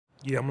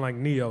Yeah, I'm like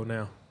Neo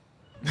now.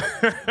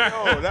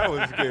 Oh, that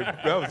was good.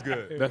 That was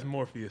good. That's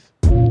Morpheus.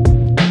 Look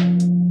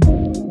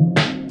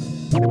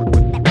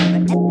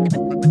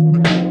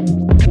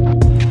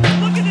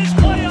at this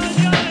play on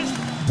Giannis.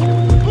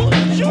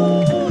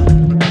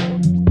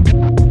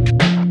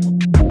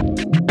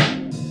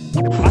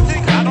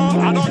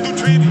 I don't do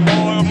trade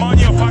or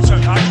money or fashion.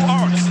 I do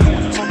arts.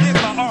 For me, it's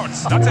about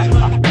arts. That's it.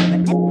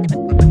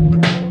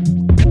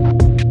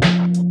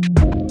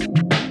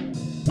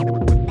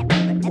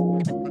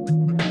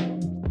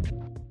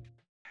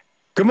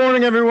 Good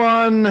morning,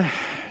 everyone.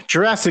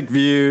 Jurassic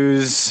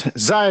Views,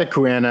 Zaya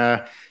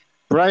and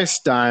Bryce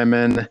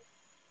Diamond.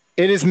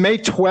 It is May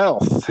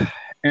 12th,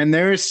 and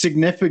there is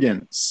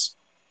significance,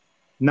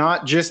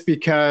 not just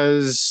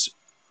because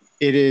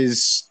it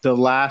is the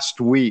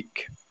last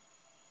week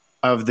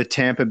of the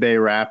Tampa Bay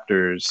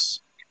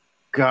Raptors.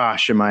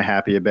 Gosh, am I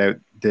happy about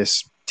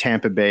this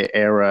Tampa Bay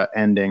era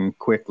ending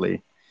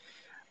quickly.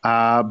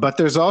 But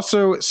there's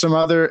also some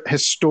other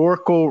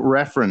historical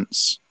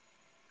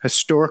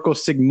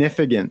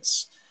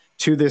significance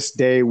to this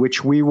day,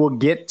 which we will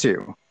get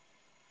to.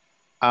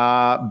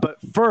 But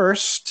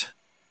first,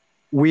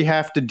 we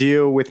have to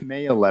deal with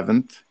May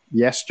 11th,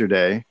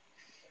 yesterday,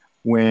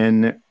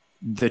 when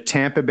the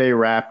Tampa Bay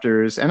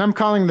Raptors, and I'm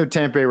calling the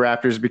Tampa Bay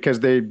Raptors because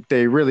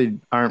they really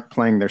aren't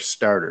playing their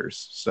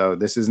starters. So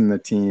this isn't the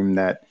team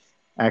that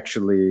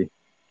actually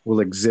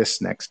will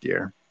exist next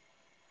year.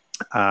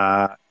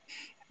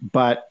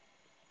 But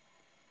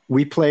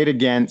we played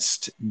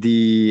against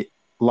the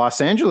Los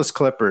Angeles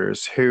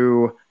Clippers,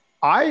 who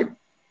I'm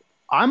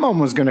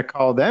almost going to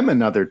call them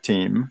another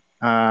team.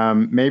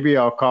 Maybe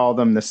I'll call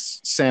them the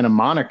Santa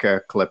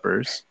Monica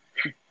Clippers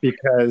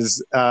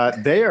because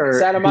they are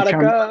Santa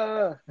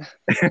Monica.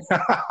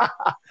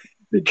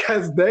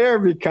 because they are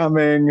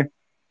becoming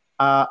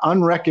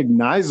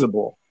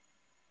unrecognizable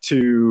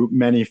to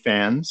many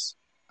fans.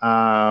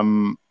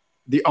 The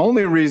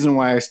only reason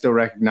why I still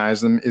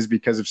recognize them is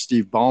because of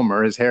Steve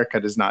Ballmer. His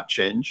haircut has not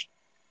changed.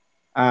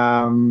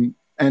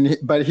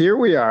 But here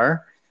we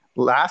are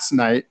last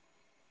night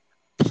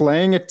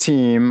playing a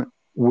team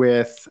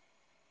with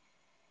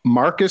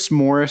Marcus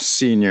Morris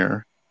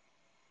Sr.,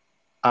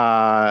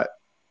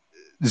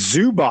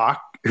 Zubac,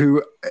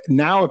 who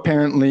now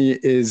apparently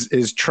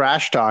is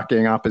trash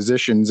talking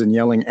oppositions and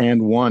yelling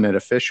 "and one" at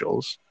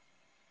officials,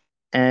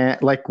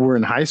 and like we're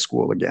in high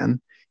school again.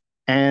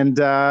 And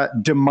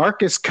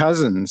DeMarcus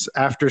Cousins,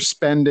 after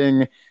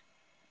spending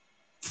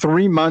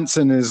 3 months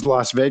in his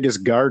Las Vegas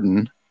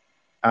garden,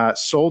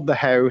 sold the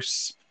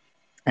house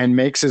and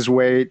makes his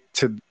way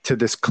to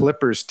this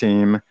Clippers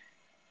team,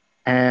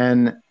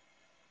 and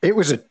it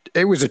was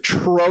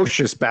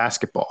atrocious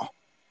basketball.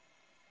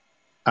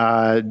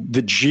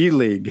 The G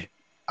League,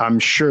 I'm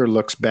sure,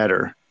 looks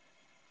better.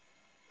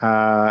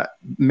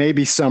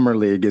 Maybe Summer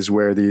League is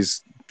where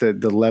the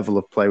level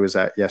of play was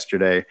at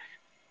yesterday,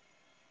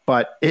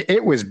 but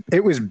it was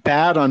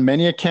bad on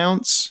many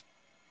accounts.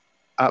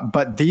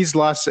 But these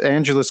Los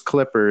Angeles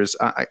Clippers,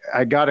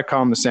 I got to call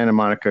them the Santa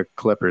Monica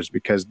Clippers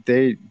because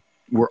they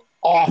were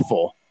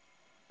awful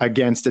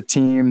against a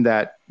team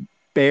that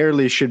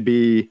barely should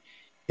be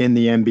in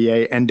the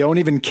NBA and don't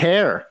even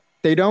care.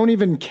 They don't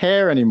even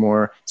care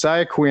anymore.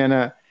 Zaya,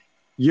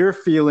 your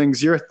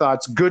feelings, your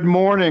thoughts. Good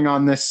morning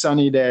on this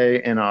sunny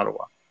day in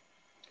Ottawa.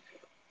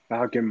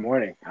 Good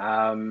morning.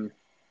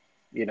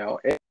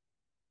 It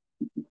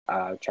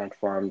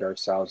transformed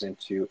ourselves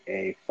into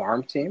a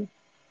farm team,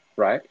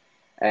 right?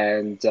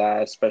 And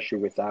especially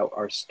without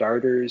our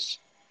starters.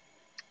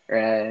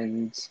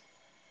 And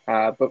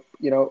but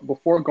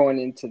before going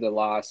into the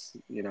loss,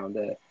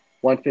 the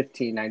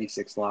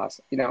 115-96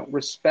 loss,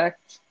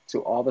 respect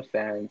to all the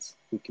fans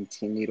who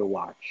continue to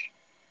watch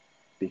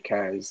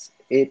because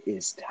it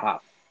is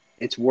tough.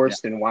 It's worse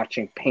than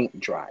watching paint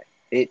dry.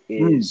 It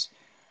is.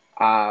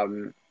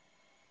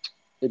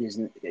 It is.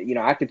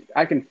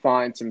 I can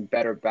find some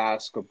better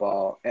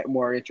basketball,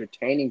 more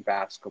entertaining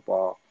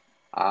basketball.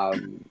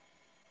 Down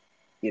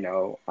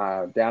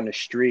the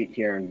street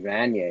here in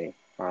Vanier,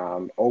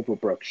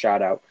 Overbrook,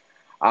 shout out,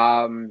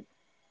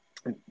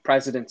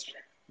 President's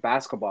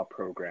basketball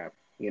program,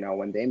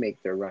 when they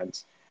make their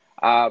runs.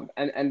 And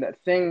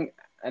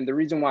the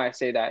reason why I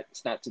say that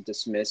is not to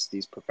dismiss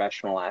these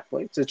professional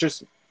athletes. It's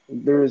just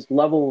there's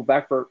level of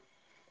effort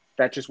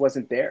that just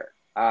wasn't there.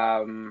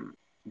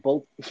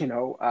 Both,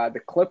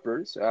 the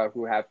Clippers,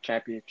 who have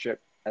championship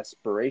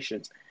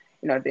aspirations,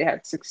 they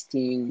had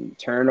 16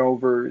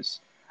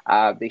 turnovers.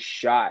 They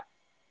shot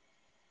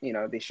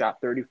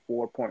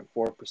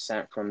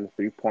 34.4% from the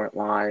 3-point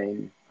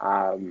line.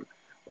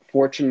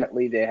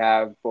 Fortunately, they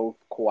have both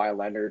Kawhi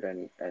Leonard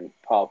and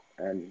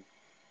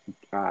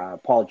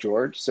Paul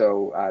George,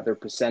 so their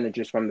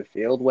percentages from the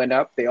field went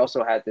up. They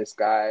also had this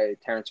guy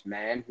Terrence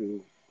Mann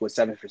who was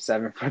 7 for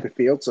 7 from the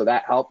field, so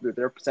that helped with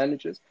their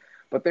percentages.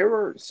 But they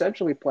were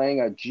essentially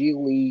playing a G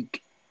League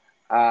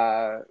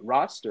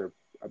roster,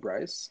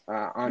 Bryce.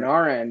 On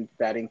our end,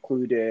 that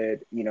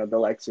included the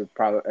likes of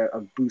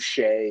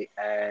Boucher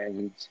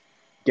and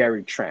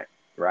Gary Trent,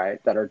 right,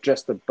 that are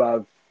just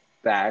above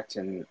that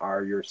and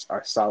are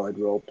solid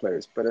role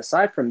players. But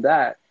aside from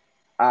that,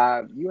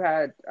 you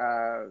had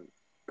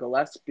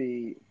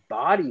Gillespie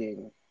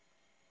bodying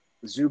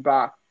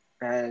Zubac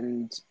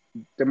and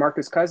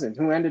DeMarcus Cousins,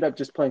 who ended up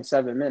just playing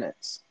 7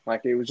 minutes.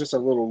 Like, it was just a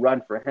little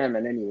run for him,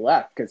 and then he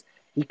left because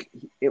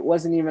it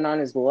wasn't even on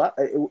his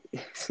level.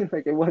 It seemed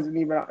like it wasn't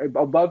even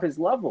above his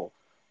level,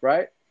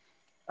 right?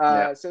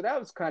 So that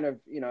was kind of,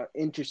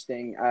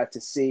 interesting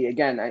to see.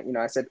 Again,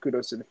 I said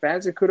kudos to the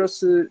fans and kudos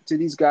to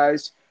these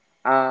guys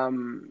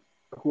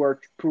who are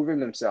proving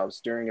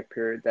themselves during a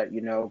period that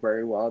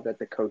very well that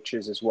the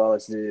coaches as well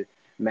as the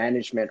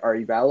management are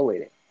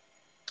evaluating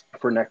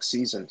for next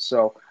season.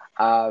 So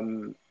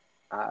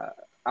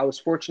I was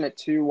fortunate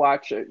to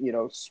watch,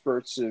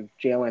 spurts of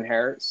Jalen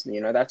Harris.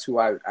 That's who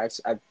I've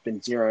been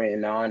zeroing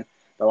in on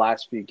the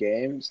last few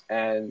games.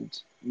 And,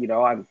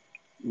 I'm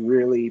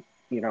really,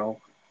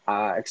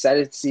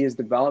 excited to see his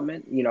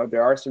development.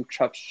 There are some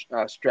tough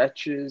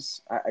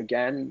stretches,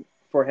 again,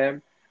 for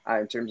him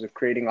in terms of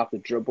creating off the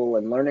dribble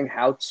and learning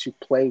how to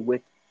play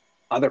with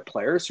other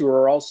players who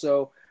are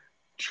also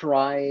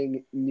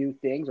trying new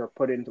things or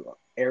put into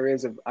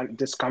areas of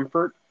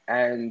discomfort.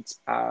 And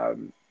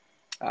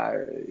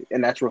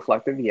that's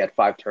reflective. He had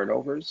 5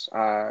 turnovers.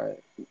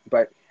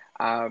 But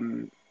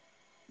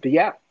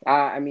yeah,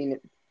 I mean,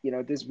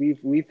 this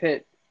we've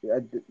hit.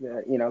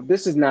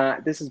 This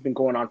has been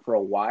going on for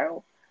a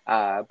while.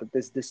 But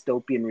this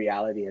dystopian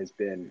reality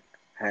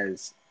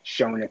has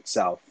shown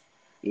itself,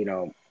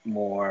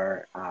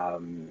 more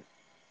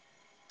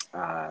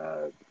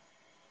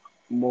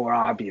more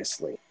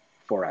obviously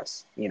for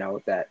us.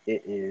 That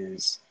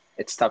it's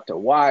tough to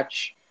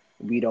watch.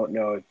 We don't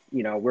know if,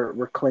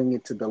 we're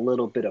clinging to the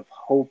little bit of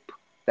hope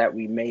that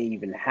we may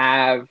even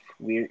have.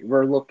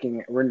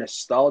 We're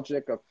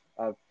nostalgic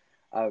of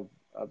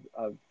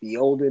the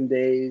olden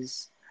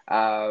days.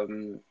 I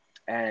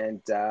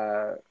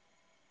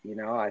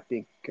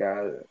think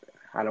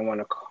I don't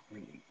want to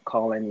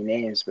call any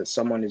names, but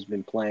someone who's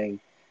been playing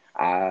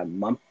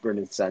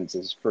Mumford &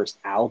 Sons' first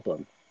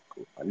album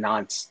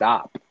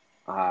nonstop.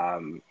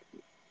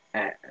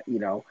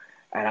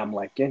 And I'm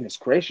like, goodness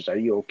gracious, are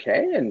you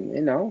okay? And,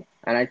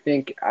 and I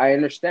think I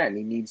understand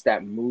he needs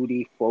that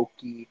moody,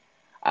 folky,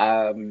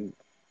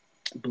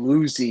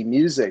 bluesy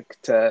music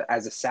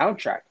as a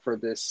soundtrack for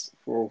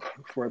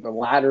the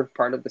latter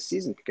part of the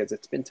season, because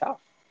it's been tough.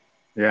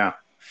 Yeah.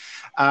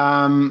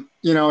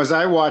 As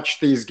I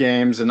watch these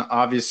games, and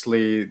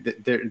obviously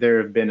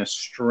there have been a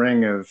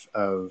string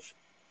of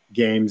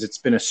games. It's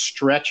been a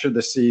stretch of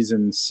the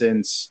season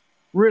since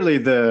really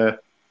the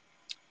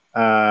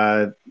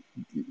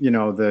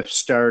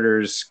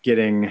starters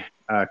getting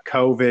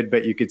COVID,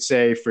 but you could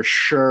say for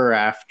sure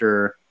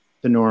after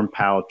the Norm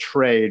Powell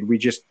trade, we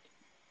just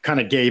kind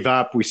of gave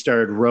up. We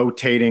started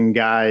rotating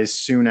guys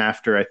soon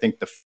after, I think,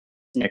 the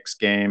next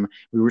game.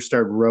 We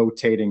started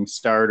rotating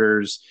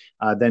starters.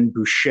 Then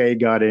Boucher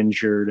got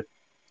injured.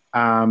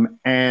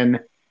 And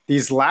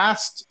these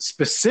last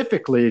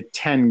specifically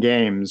 10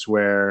 games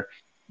where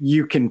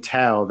you can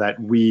tell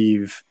that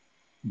we've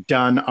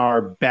done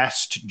our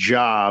best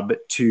job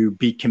to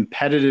be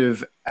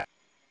competitive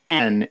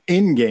and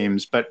in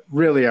games, but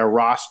really our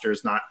roster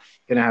is not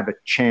going to have a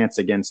chance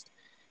against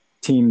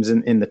teams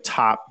in the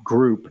top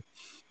group.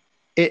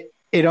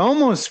 It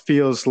almost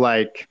feels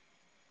like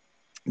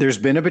there's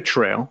been a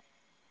betrayal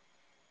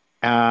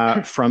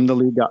from the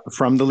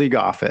league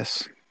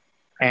office,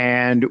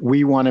 and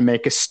we want to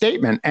make a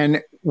statement.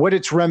 And what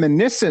it's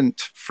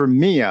reminiscent for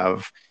me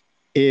of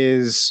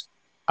is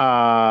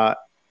Left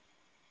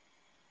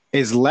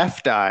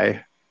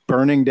Eye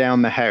burning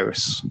down the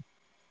house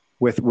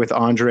with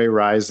Andre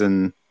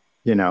Rison,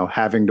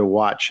 having to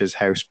watch his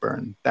house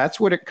burn. That's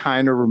what it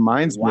kind of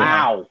reminds me of.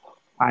 Wow.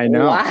 I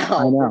know.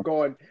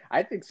 Wow.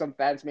 I think some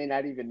fans may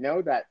not even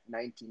know that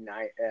the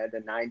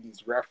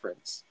 90s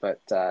reference,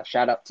 but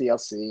shout out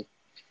TLC.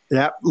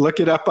 Yeah, look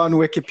it up on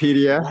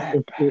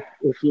Wikipedia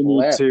if you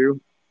need to.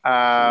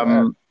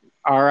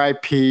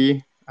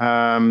 RIP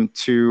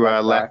to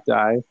Left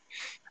Eye.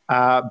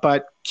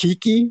 But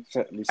Kiki,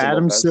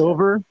 Adam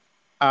Silver,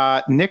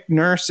 Nick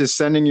Nurse is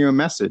sending you a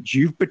message.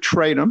 You've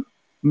betrayed him.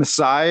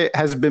 Masai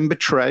has been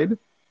betrayed,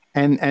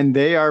 and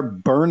they are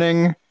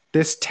burning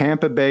this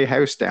Tampa Bay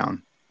house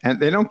down. And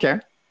they don't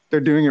care. They're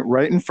doing it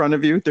right in front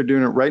of you. They're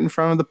doing it right in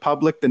front of the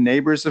public. The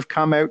neighbors have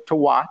come out to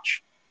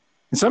watch.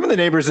 And some of the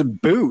neighbors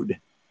have booed.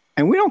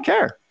 And we don't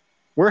care.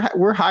 We're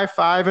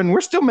high-fiving.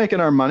 We're still making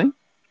our money.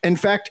 In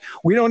fact,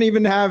 we don't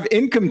even have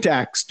income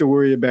tax to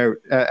worry about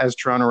as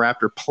Toronto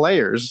Raptor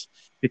players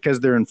because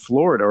they're in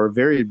Florida, or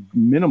very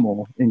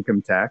minimal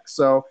income tax.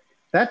 So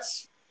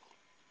that's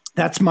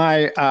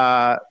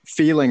my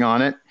feeling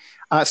on it.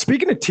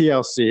 Speaking of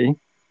TLC,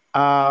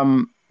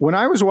 when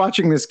I was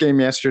watching this game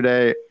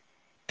yesterday,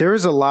 there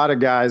was a lot of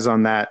guys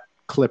on that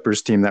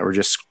Clippers team that were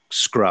just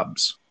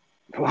scrubs,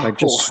 like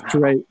just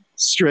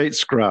straight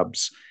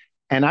scrubs.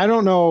 And I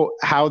don't know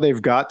how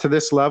they've got to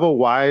this level,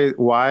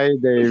 why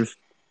they've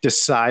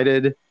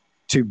decided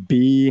to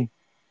be,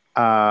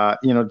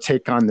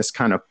 take on this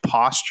kind of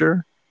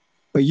posture.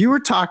 But you were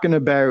talking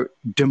about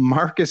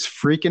DeMarcus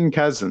freaking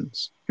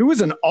Cousins, who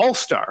was an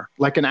all-star,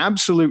 like an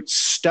absolute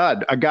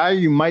stud, a guy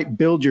you might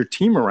build your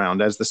team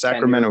around as the 10-year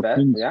Sacramento vet.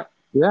 Kings.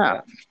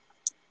 Yeah.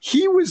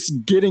 He was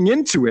getting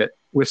into it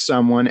with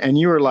someone, and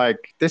you were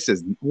like,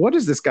 what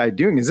is this guy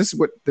doing? Is this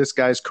what this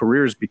guy's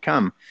career has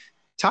become?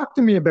 Talk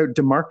to me about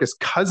DeMarcus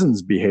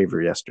Cousins'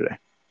 behavior yesterday.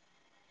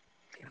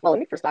 Well, let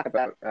me first talk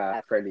about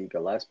Freddie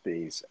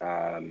Gillespie's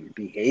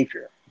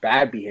behavior,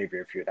 bad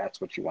behavior, if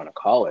that's what you want to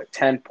call it.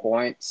 10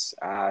 points,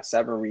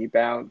 7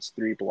 rebounds,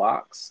 3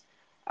 blocks,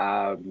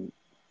 1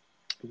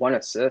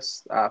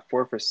 assist,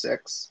 4 for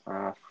 6,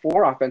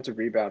 4 offensive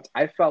rebounds.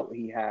 I felt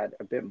he had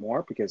a bit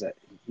more because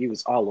he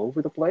was all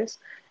over the place,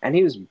 and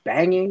he was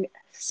banging,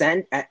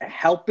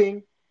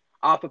 helping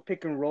off of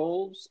pick and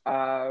rolls.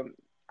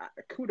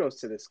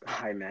 Kudos to this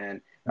guy,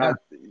 man.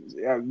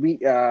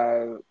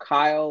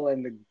 Kyle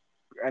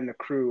and the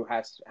crew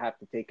have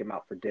to take him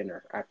out for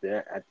dinner at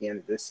the end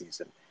of this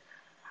season.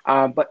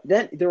 But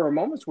then there were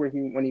moments where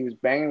when he was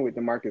banging with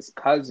DeMarcus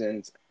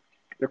Cousins,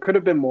 there could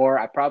have been more.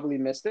 I probably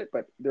missed it,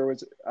 but there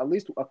was at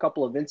least a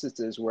couple of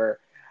instances where,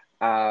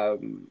 he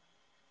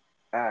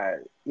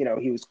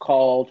was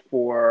called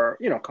for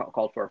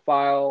a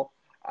foul,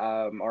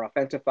 or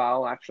offensive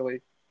foul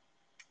actually,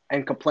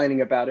 and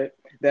complaining about it.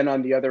 Then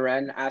on the other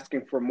end,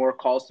 asking for more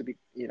calls to be,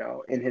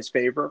 in his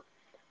favor.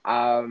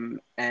 And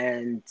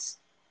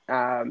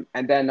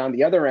then on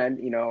the other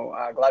end,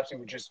 Gillespie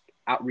was just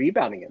out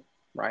rebounding him,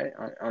 right,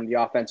 on the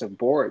offensive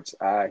boards.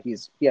 He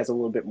has a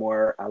little bit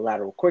more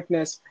lateral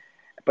quickness,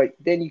 but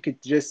then you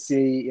could just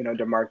see,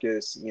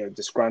 DeMarcus,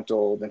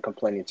 disgruntled and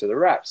complaining to the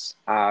refs.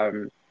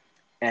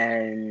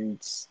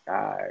 And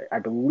I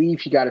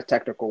believe he got a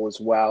technical as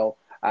well.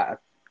 I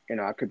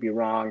could be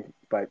wrong,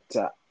 but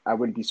I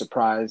wouldn't be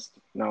surprised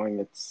knowing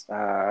it's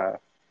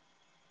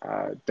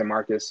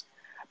DeMarcus.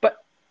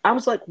 But I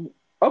was like,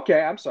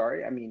 okay, I'm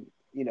sorry. I mean,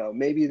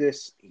 maybe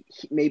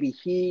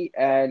he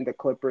and the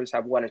Clippers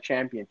have won a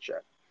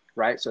championship,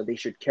 right? So they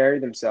should carry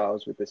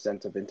themselves with a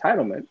sense of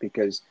entitlement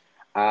because,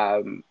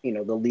 the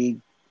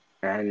league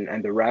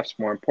and the refs,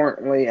 more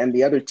importantly, and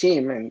the other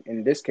team, and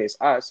in this case,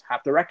 us,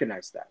 have to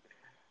recognize that.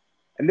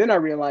 And then I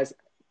realized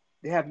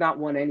they have not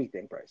won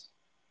anything, Bryce.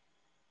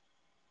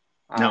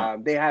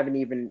 No. They haven't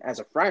even, as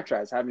a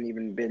franchise,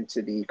 been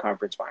to the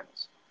conference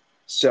finals.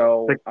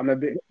 So I'm a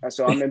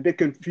bit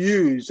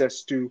confused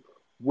as to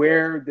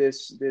where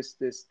this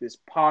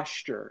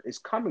posture is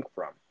coming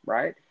from,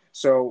 right?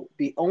 So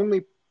the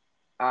only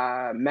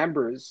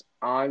members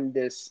on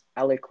this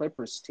LA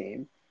Clippers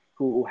team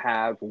who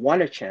have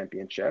won a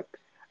championship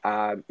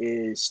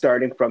is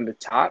starting from the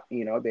top.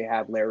 They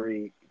have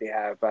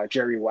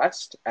Jerry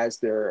West as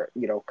their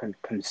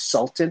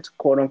consultant,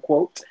 quote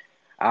unquote.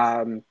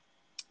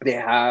 They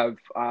have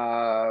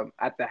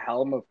at the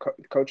helm of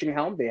coaching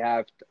helm, they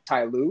have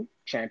Ty Lue,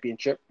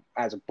 championship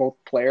as both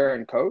player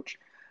and coach.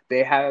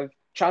 They have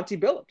Chauncey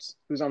Billups,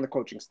 who's on the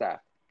coaching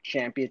staff,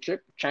 champion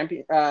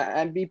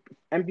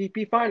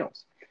MVP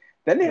finals.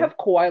 Then they have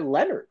Kawhi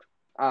Leonard,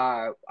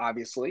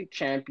 obviously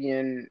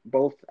champion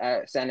both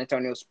at San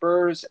Antonio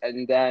Spurs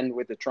and then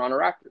with the Toronto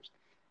Raptors.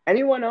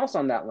 Anyone else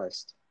on that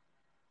list?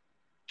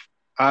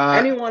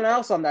 Anyone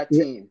else on that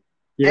team?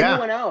 Yeah.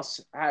 Anyone else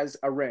has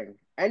a ring?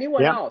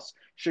 Anyone else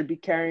should be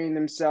carrying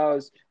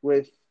themselves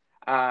with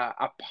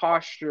a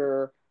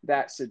posture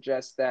that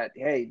suggests that,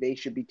 hey, they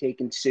should be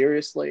taken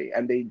seriously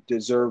and they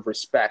deserve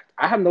respect.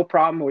 I have no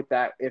problem with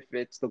that if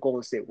it's the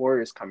Golden State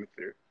Warriors coming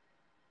through,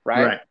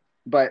 right?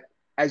 But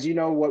as you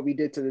know, what we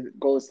did to the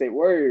Golden State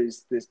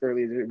Warriors this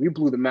earlier, we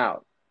blew them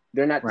out.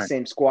 They're not the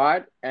same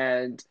squad,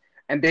 and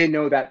they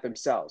know that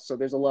themselves. So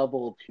there's a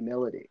level of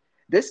humility.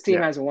 This team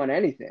hasn't won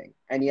anything,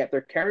 and yet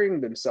they're carrying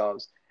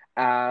themselves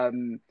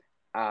beyond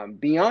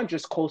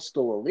just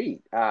coastal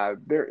elite.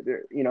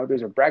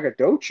 There's a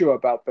braggadocio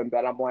about them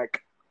that I'm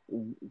like,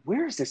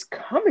 where is this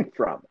coming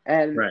from?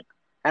 And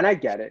I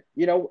get it.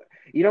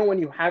 When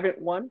you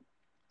haven't won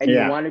and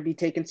you want to be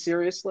taken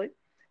seriously,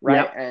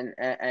 right?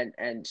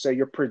 And so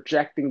you're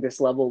projecting this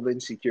level of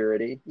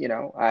insecurity.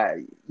 You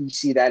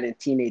see that in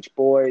teenage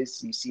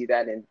boys. You see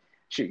that in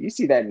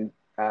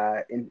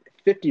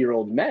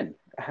 50-year-old men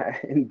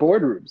in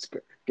boardrooms.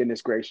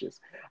 Goodness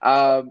gracious.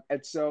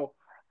 And so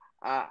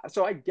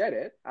I get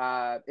it.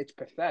 It's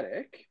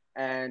pathetic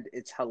and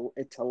it's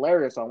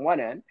hilarious on one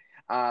end,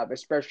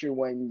 especially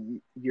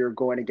when you're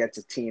going against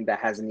a team that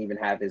hasn't even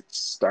had its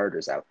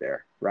starters out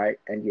there, right?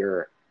 And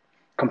you're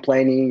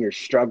complaining, you're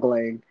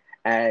struggling,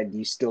 and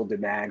you still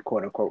demand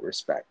quote unquote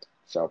respect.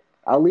 So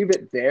I'll leave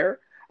it there.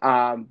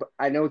 But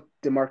I know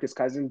DeMarcus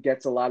Cousins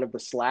gets a lot of the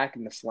slack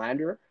and the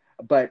slander,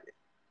 but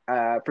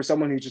for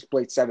someone who just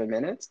played 7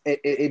 minutes,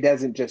 it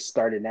doesn't just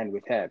start and end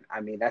with him.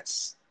 I mean,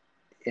 that's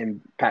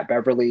in Pat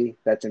Beverly,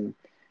 that's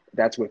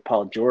with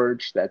Paul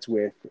George, that's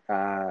with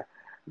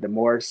the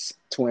Morse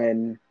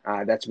twin,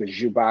 that's with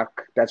Zubac,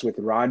 that's with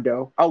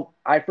Rondo. Oh,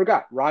 I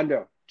forgot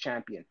Rondo,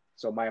 champion.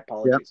 So my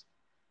apologies.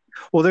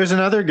 Well, there's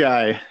another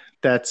guy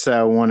that's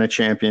won a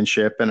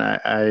championship, and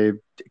I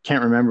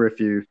can't remember if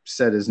you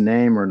said his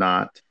name or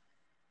not,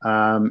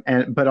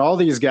 But all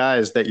these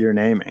guys that you're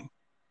naming,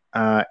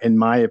 in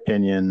my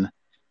opinion,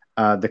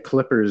 the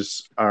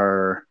Clippers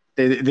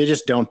they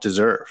just don't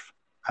deserve.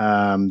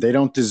 They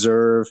don't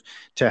deserve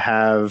to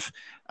have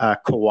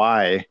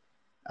Kawhi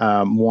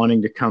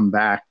wanting to come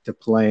back to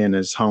play in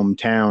his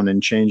hometown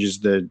and changes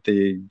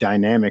the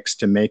dynamics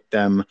to make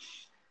them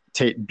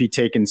be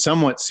taken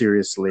somewhat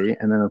seriously.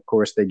 And then, of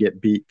course, they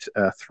get beat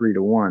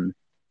 3-1.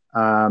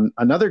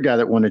 Another guy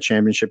that won a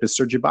championship is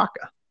Serge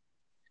Ibaka.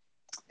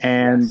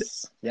 And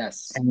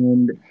yes.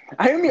 And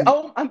I mean,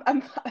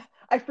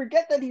 I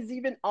forget that he's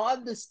even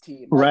on this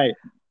team. Like, right.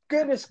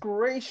 Goodness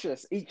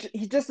gracious, he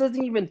just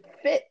doesn't even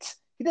fit.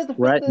 He doesn't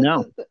fit Right.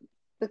 No.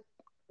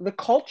 the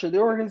culture, the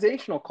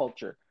organizational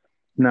culture.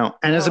 No.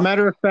 And as a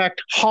matter of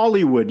fact,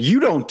 Hollywood, you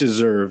don't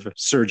deserve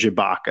Serge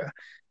Ibaka.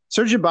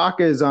 Serge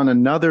Ibaka is on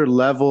another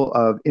level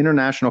of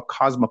international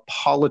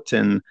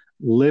cosmopolitan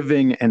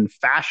living and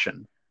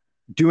fashion,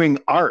 doing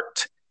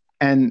art,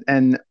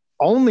 and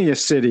only a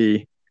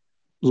city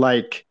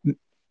like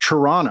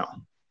Toronto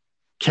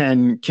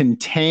can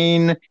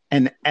contain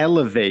and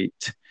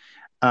elevate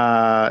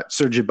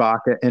Serge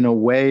Ibaka in a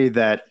way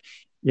that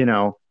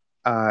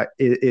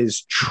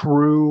is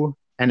true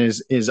and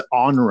is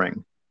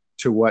honoring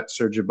to what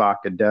Serge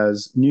Ibaka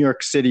does. New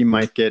York City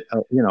might get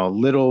a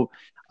little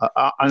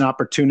an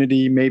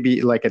opportunity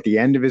maybe like at the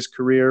end of his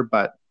career,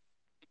 but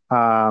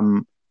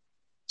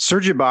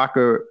Serge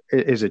Ibaka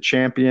is a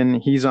champion.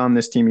 He's on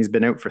this team. He's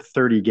been out for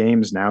 30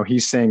 games now.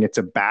 He's saying it's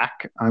a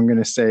back. I'm going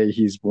to say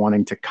he's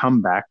wanting to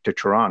come back to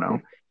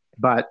Toronto.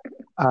 But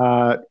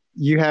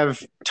you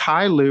have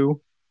Ty Lue,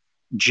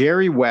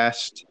 Jerry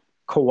West,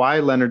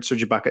 Kawhi Leonard,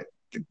 Serge Ibaka.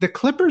 The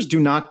Clippers do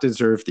not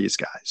deserve these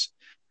guys.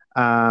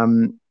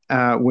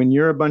 When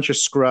you're a bunch of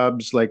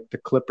scrubs like the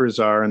Clippers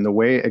are, and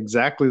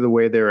exactly the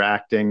way they're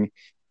acting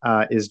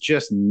is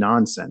just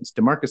nonsense.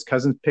 DeMarcus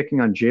Cousins picking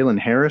on Jalen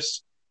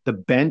Harris, the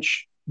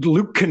bench,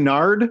 Luke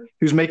Kennard,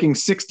 who's making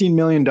 $16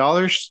 million.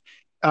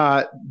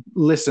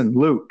 Listen,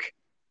 Luke,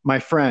 my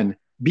friend,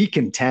 be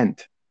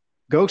content.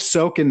 Go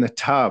soak in the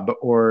tub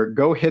or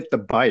go hit the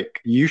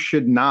bike. You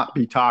should not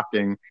be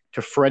talking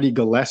to Freddie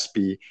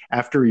Gillespie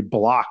after he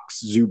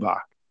blocks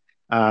Zubac.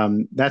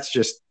 That's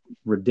just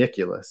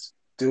ridiculous.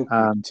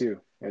 Dookie too.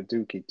 Yeah,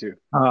 Dookie too.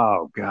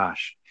 Oh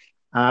gosh.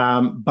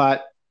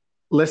 But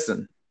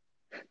listen,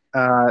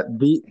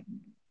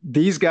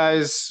 these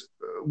guys,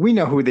 we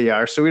know who they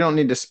are, so we don't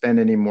need to spend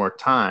any more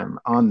time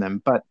on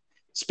them. But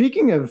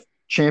speaking of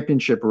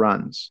championship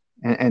runs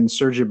and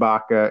Serge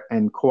Ibaka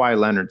and Kawhi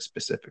Leonard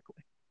specifically,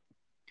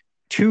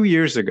 2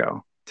 years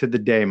ago to the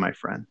day, my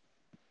friend,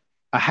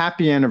 a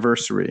happy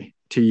anniversary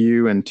to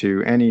you and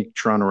to any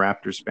Toronto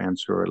Raptors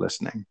fans who are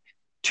listening.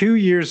 2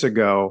 years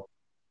ago,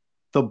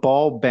 the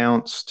ball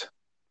bounced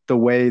the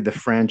way the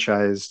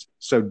franchise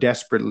so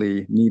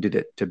desperately needed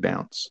it to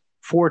bounce.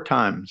 4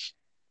 times,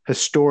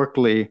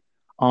 historically,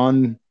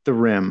 on the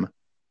rim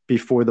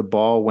before the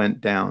ball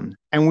went down.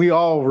 And we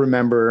all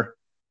remember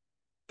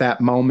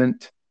that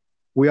moment.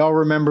 We all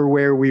remember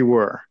where we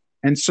were.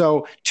 And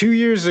so 2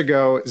 years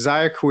ago,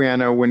 Zaya,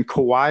 when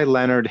Kawhi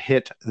Leonard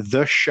hit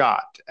the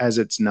shot, as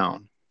it's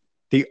known,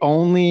 the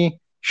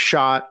only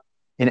shot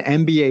in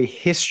NBA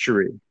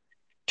history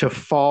to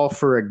fall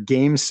for a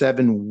Game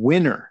 7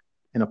 winner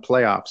in a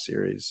playoff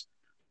series.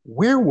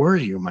 Where were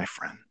you, my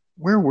friend?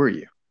 Where were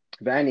you?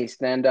 Vanny,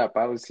 stand up.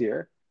 I was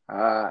here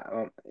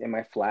in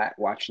my flat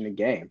watching the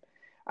game.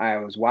 I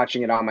was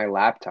watching it on my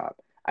laptop.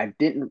 I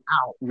didn't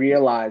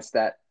realize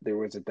that there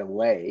was a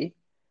delay.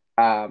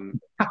 And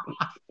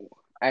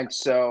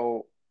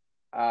so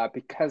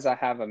because I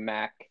have a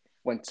Mac,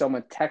 when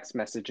someone text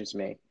messages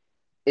me,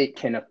 it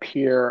can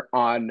appear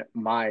on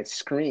my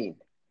screen.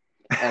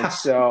 And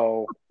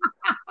so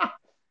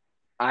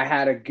I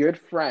had a good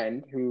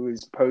friend who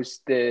was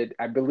posted,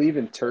 I believe,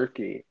 in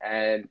Turkey,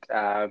 and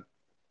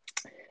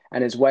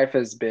his wife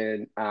has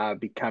been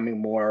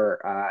becoming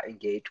more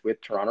engaged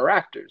with Toronto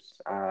Raptors.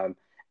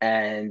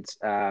 And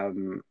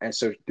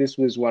so this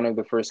was one of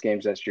the first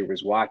games that she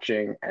was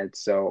watching. And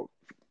so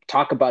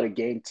talk about a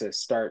game to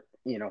start,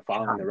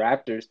 following the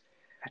Raptors.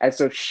 And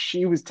so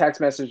she was text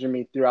messaging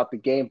me throughout the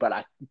game,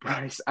 but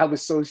Bryce, I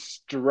was so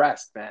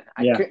stressed, man.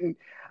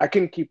 I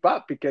couldn't keep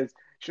up because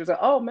she was like,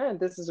 "Oh man,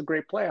 this is a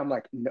great play." I'm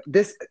like, "No,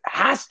 this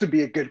has to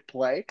be a good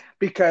play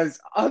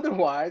because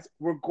otherwise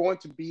we're going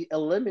to be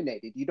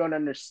eliminated." You don't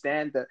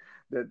understand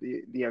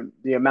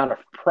the amount of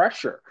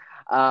pressure.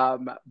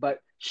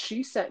 But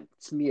she sent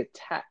me a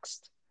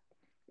text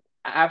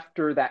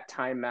after that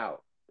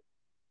timeout.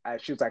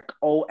 She was like,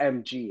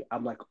 "OMG!"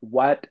 I'm like,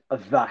 "What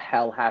the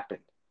hell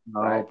happened?"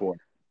 Oh right? boy!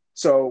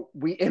 So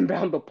we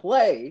inbound the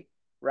play,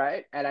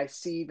 right? And I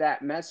see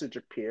that message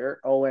appear,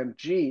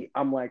 OMG.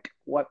 I'm like,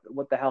 what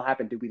the hell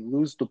happened? Did we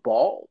lose the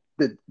ball?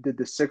 Did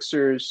the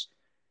Sixers,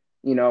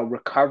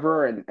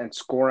 recover and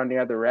score on the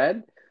other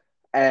end?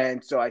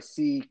 And so I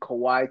see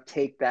Kawhi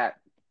take that,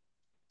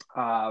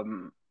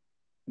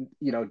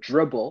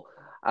 dribble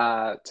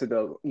to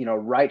the,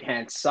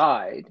 right-hand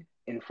side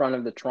in front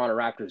of the Toronto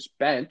Raptors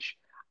bench.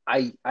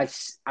 I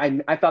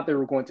thought they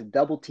were going to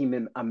double team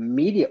him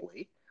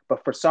immediately,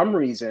 But for some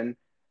reason,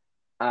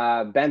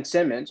 Ben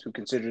Simmons, who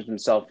considers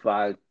himself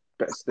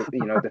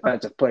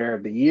defensive player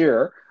of the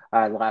year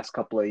the last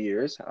couple of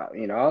years,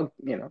 do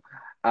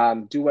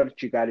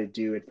what you got to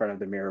do in front of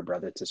the mirror,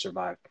 brother, to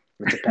survive.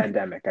 It's a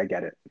pandemic. I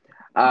get it.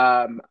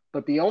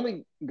 But the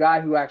only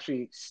guy who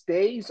actually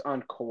stays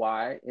on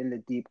Kawhi in the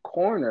deep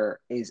corner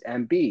is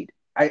Embiid.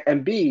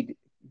 Embiid,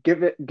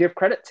 give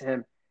credit to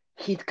him.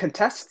 He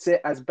contests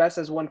it as best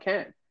as one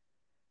can.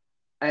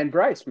 And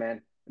Bryce,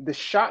 man, the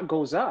shot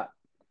goes up.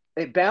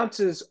 It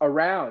bounces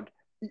around.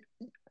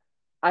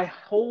 I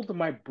hold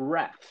my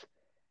breath,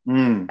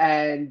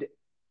 and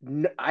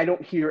I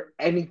don't hear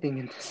anything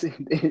in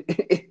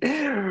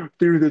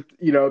through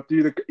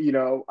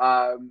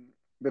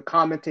the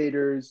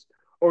commentators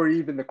or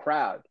even the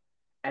crowd,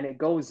 and it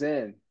goes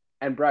in.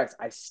 And Bryce,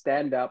 I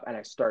stand up and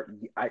I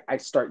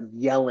start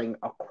yelling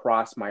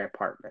across my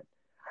apartment.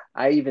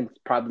 I even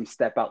probably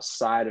step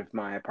outside of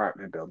my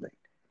apartment building.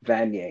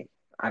 Vanier,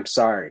 I'm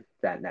sorry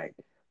that night,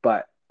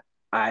 but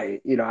I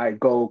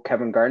go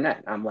Kevin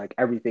Garnett. I'm like,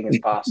 everything is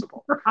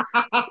possible,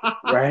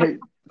 right?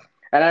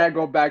 And I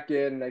go back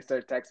in and I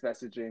start text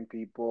messaging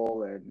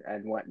people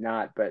and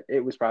whatnot. But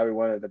it was probably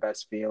one of the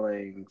best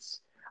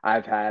feelings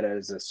I've had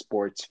as a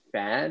sports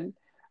fan.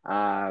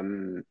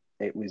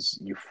 It was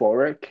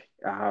euphoric.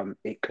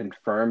 It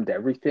confirmed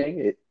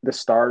everything. The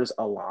stars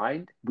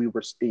aligned. We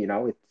were,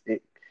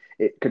 it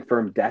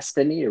confirmed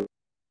destiny.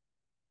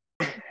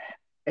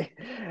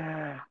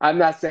 I'm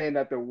not saying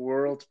that the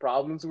world's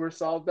problems were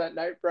solved that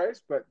night,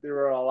 Bryce, but there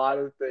were a lot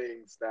of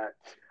things that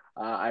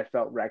I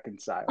felt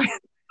reconciled.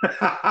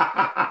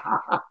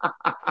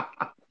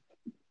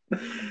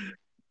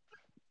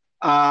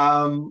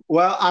 Well,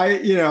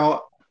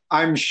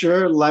 I'm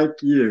sure,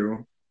 like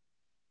you,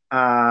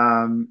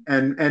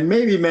 and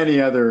maybe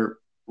many other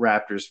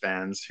Raptors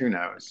fans, who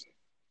knows?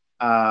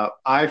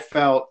 I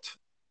felt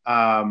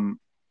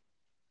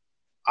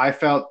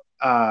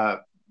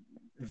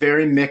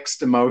very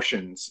mixed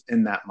emotions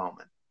in that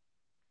moment.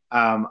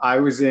 I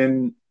was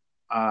in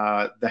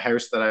the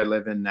house that I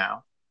live in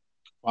now,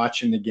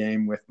 watching the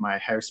game with my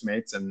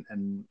housemates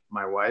and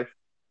my wife.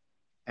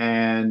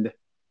 And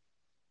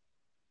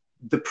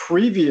the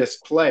previous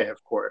play,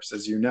 of course,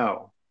 as you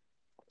know,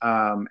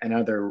 and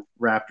other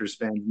Raptors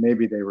fans,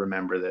 maybe they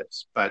remember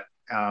this, but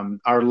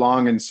our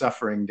long and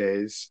suffering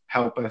days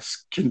help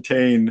us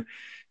contain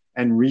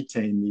and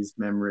retain these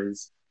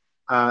memories.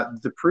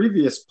 The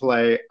previous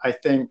play, I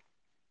think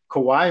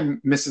Kawhi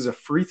misses a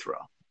free throw.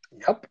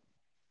 Yep.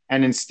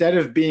 And instead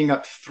of being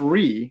up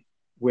 3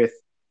 with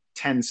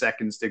 10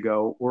 seconds to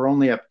go, we're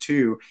only up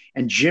 2.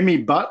 And Jimmy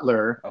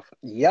Butler,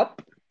 yep,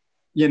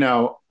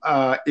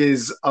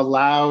 is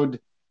allowed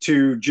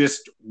to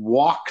just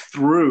walk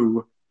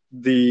through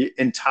the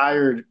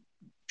entire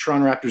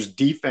Toronto Raptors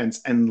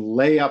defense and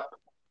lay up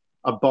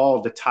a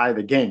ball to tie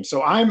the game.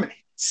 So I'm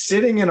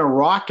sitting in a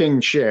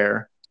rocking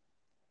chair,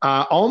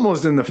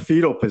 almost in the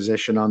fetal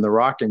position on the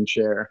rocking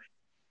chair,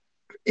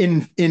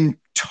 in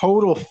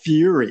total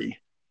fury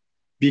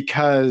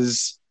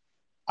because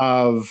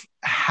of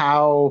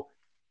how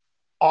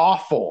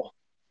awful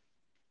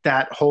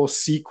that whole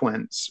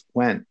sequence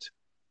went.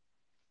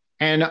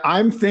 And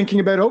I'm thinking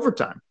about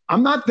overtime.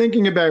 I'm not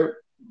thinking about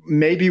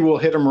maybe we'll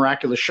hit a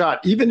miraculous shot.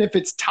 Even if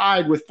it's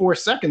tied with 4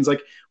 seconds,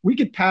 like, we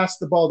could pass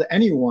the ball to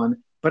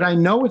anyone, but I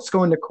know it's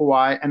going to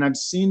Kawhi, and I've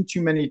seen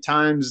too many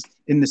times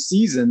in the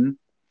season,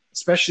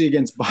 especially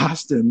against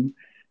Boston,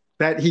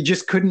 that he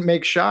just couldn't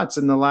make shots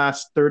in the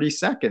last 30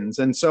 seconds.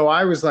 And so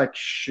I was like,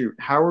 shoot,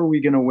 how are we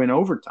going to win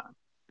overtime?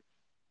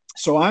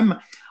 So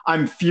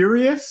I'm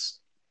furious.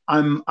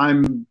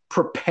 I'm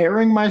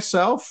preparing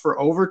myself for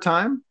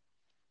overtime.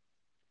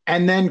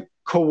 And then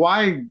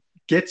Kawhi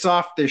gets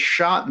off this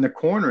shot in the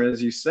corner,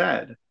 as you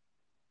said.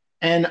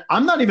 And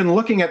I'm not even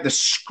looking at the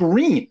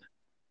screen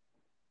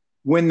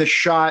when the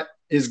shot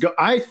is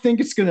I think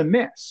it's going to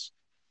miss.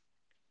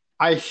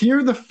 I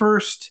hear the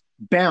first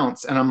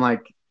bounce and I'm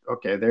like,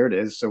 okay, there it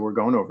is. So we're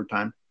going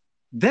overtime.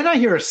 Then I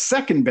hear a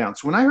second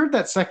bounce. When I heard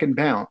that second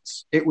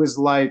bounce, it was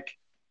like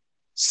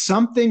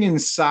something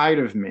inside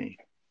of me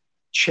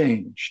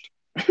changed.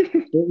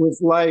 It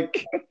was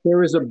like there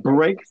was a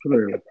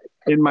breakthrough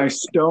in my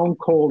stone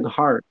cold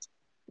heart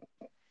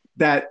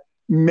that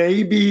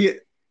maybe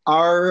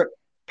our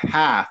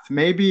path,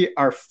 maybe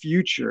our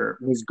future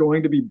was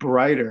going to be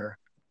brighter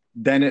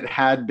than it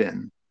had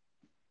been.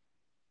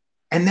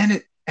 And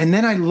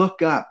then I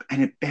look up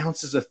and it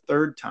bounces a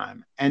third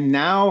time. And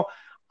now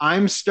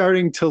I'm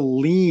starting to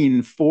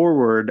lean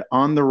forward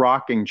on the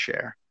rocking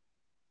chair.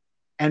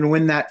 And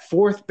when that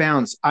fourth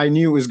bounce, I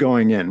knew it was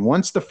going in.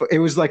 It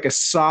was like a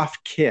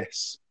soft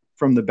kiss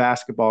from the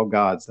basketball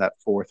gods, that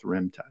fourth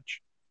rim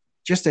touch.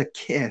 Just a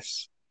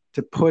kiss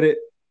to put it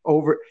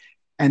over.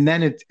 And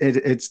then it's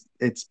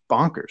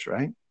bonkers,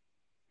 right?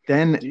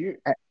 Then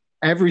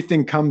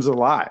everything comes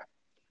alive.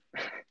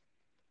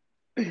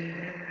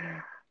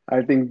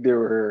 I think there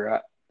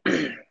were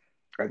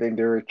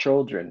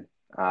children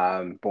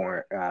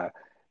born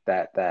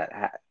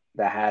that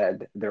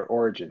had their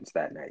origins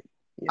that night.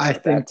 I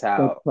think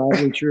that's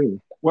probably true.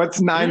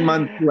 What's 9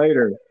 months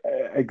later?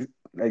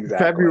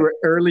 Exactly.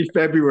 Early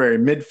February,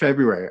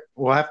 mid-February.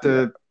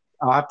 Yeah.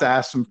 I'll have to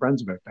ask some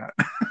friends about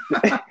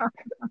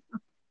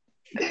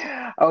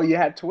Oh, you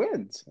had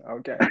twins.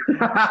 Okay.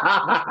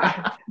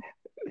 that.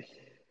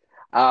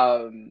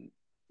 Um,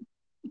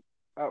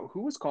 oh,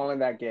 who was calling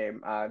that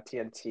game?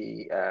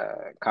 TNT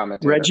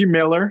commentator. Reggie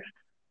Miller,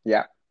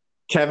 Yeah,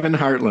 Kevin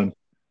Hartland.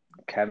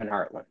 Kevin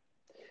Hartland.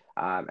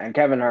 And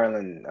Kevin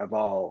Hartland, of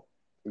all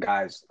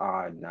guys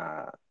on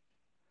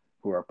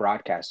who are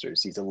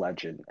broadcasters, he's a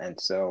legend, and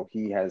so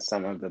he has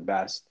some of the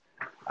best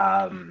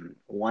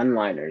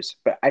one-liners.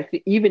 But I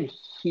think even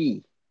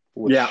he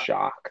was Yeah,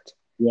 shocked,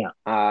 yeah,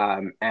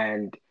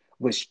 and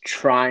was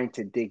trying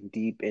to dig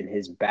deep in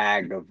his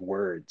bag of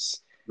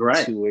words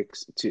right,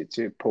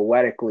 to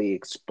poetically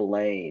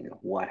explain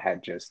what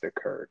had just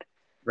occurred.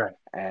 right.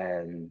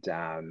 And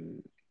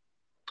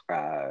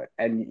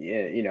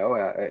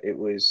it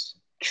was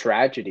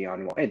tragedy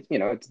on one.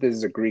 This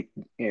is a Greek.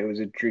 It was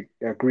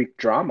a Greek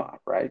drama,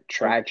 right?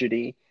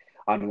 Tragedy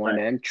on one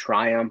Right. end,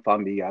 triumph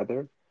on the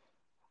other,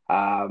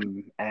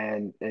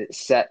 and it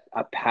set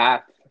a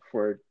path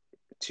for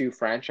two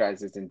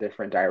franchises in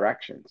different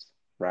directions,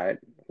 right?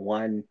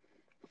 One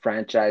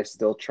franchise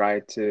still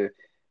tried to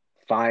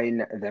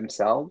find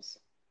themselves,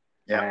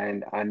 Yeah,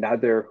 and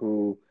another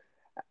who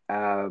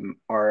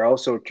are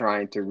also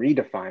trying to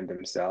redefine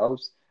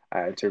themselves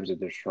in terms of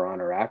the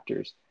Toronto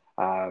Raptors.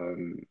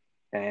 Um,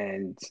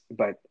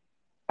 but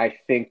I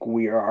think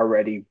we are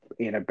already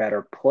in a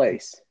better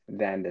place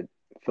than the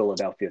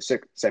Philadelphia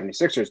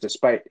 76ers,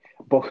 despite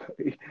both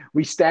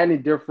we stand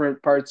in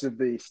different parts of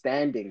the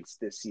standings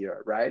this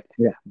year, right?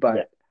 yeah, yeah,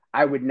 But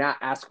I would not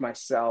ask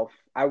myself,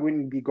 I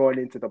wouldn't be going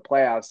into the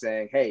playoffs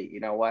saying, hey, you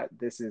know what,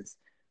 this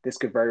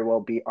could very well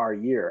be our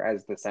year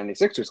as the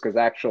 76ers, because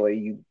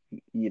actually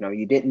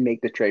you didn't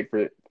make the trade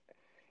for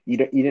you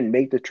didn't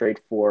make the trade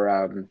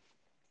for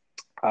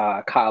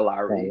Kyle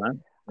Lowry,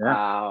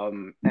 yeah.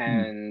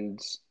 and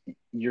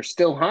you're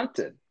still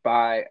haunted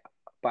by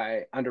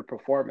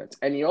underperformance.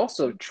 And you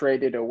also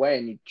traded away,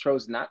 and you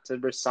chose not to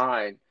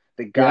resign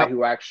the guy Yep.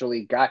 who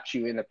actually got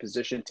you in a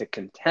position to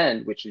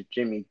contend, which is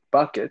Jimmy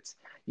Buckets.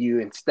 You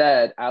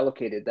instead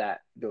allocated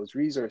those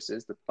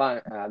resources, the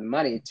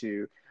money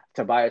to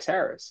Tobias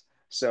Harris.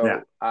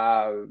 Yeah.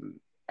 So,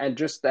 and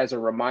just as a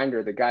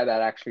reminder, the guy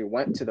that actually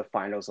went to the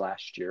finals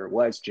last year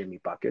was Jimmy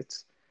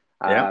Buckets,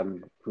 Yeah.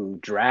 who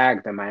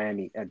dragged the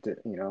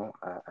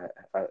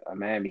a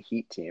Miami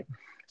Heat team.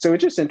 So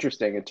it's just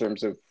interesting in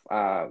terms of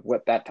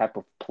what that type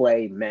of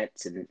play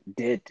meant and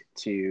did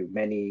to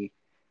many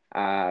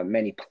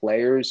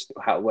players.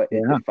 What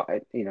it Yeah.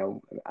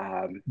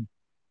 defined,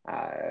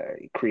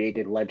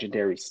 created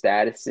legendary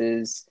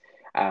statuses.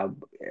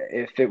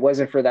 If it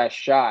wasn't for that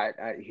shot,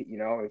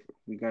 if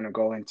we're gonna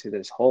go into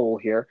this hole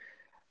here,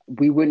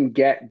 we wouldn't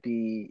get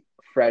the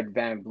Fred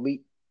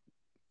VanVleet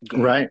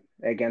game Right.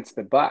 against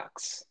the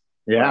Bucks,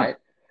 Yeah.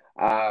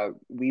 right?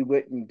 We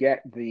wouldn't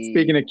get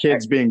Speaking of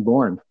kids being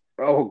born.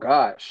 oh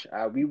gosh,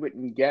 we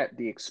wouldn't get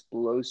the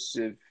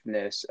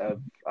explosiveness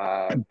of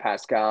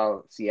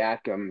Pascal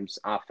Siakam's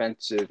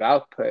offensive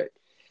output,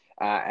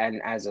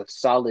 and as a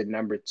solid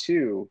number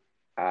two,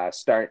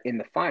 start in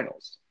the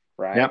finals,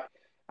 right? Yep.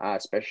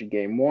 Especially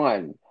game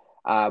one.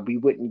 We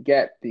wouldn't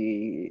get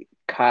the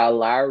Kyle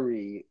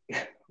Lowry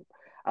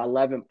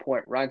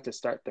 11-point run to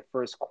start the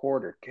first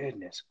quarter.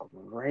 Goodness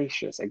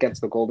gracious,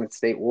 against the Golden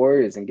State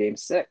Warriors in game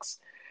six,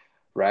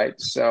 right?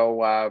 So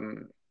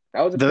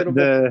that was a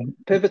The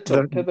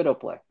the pivotal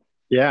play.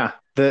 Yeah,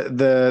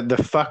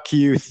 the fuck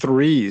you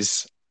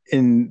threes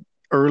in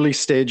early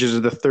stages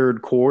of the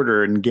third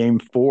quarter in game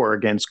 4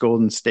 against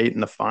Golden State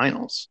in the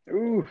finals.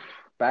 Ooh,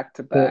 back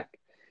to The back.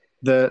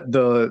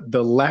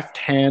 the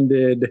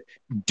left-handed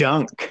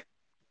dunk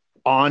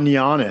on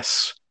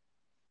Giannis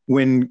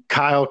when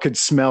Kyle could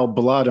smell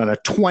blood on a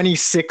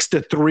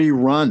 26-3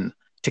 run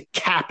to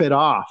cap it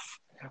off.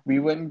 We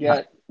wouldn't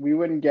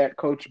get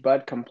Coach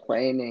Bud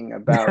complaining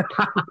about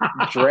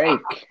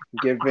Drake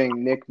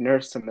giving Nick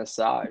Nurse a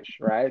massage,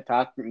 right?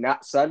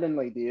 Not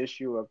suddenly the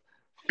issue of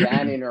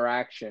fan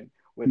interaction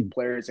with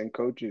players and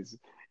coaches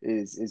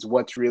is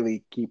what's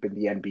really keeping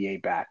the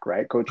NBA back,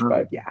 right? Coach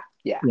Bud, yeah,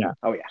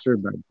 oh yeah, Sure,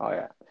 bud. oh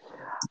yeah.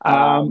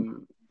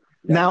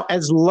 Now,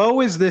 as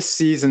low as this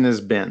season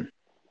has been,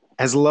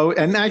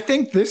 and I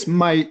think this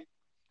might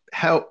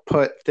help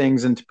put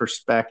things into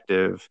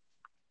perspective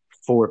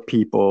for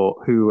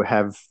people who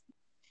have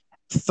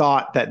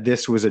thought that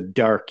this was a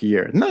dark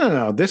year.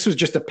 No. This was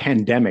just a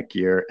pandemic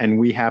year, and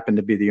we happen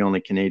to be the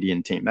only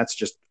Canadian team. That's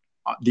just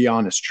the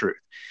honest truth.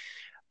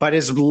 But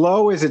as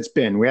low as it's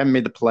been, we haven't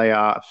made the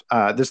playoffs.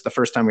 This is the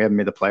first time we haven't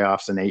made the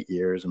playoffs in 8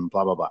 years, and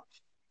blah, blah, blah.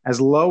 As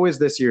low as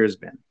this year has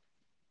been,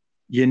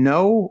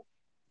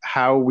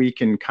 how we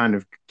can kind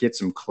of get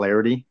some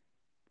clarity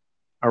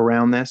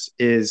around this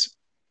is,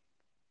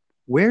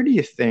 where do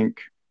you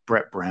think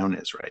Brett Brown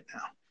is right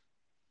now?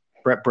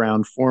 Brett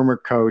Brown, former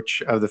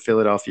coach of the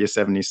Philadelphia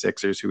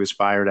 76ers, who was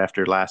fired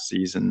after last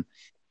season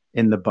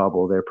in the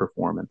bubble, their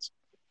performance.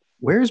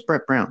 Where's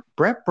Brett Brown?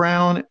 Brett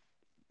Brown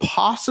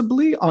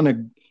possibly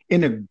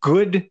in a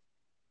good,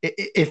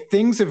 if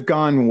things have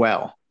gone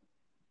well,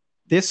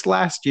 this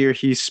last year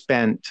he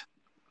spent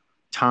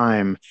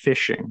time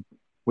fishing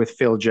with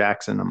Phil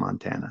Jackson in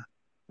Montana.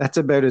 That's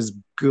about as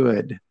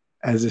good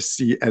as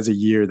a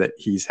year that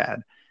he's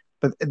had.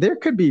 But there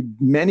could be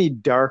many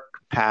dark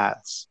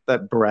paths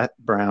that Brett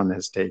Brown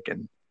has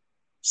taken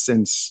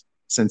since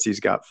he's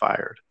got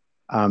fired.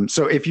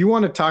 So if you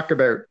want to talk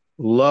about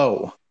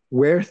low,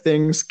 where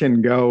things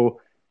can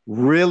go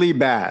really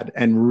bad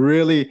and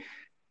really,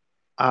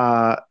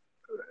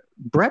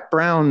 Brett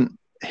Brown,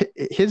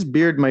 his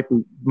beard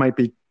might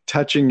be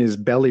touching his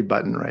belly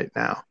button right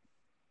now,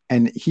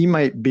 and he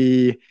might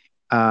be,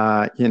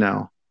 like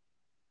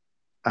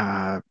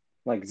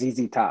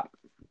ZZ Top.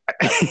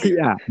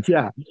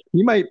 yeah,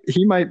 he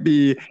might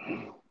be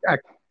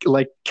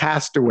like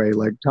Castaway,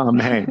 like Tom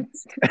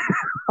Hanks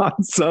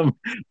on some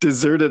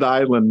deserted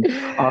island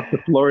off the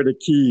Florida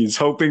Keys,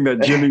 hoping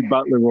that Jimmy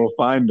Butler will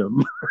find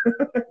him.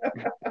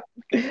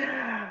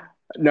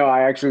 No,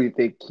 I actually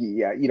think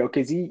he,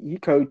 because he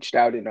coached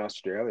out in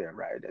Australia,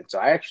 right? And so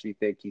I actually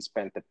think he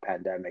spent the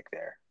pandemic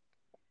there.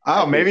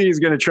 Oh, maybe he's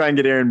going to try and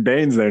get Aaron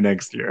Baines there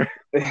next year.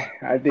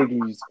 I think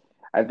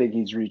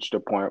he's reached a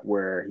point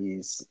where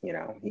he's, he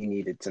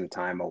needed some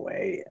time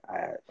away.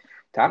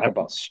 Talk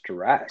about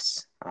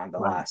stress on the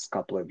last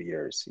couple of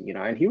years,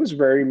 and he was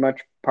very much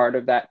part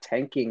of that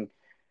tanking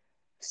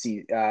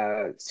series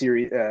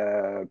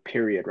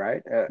period,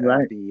 right?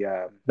 Right.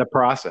 The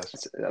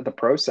process.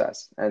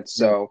 And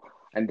so,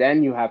 and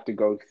then you have to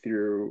go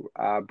through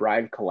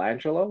Brian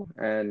Colangelo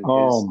and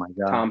his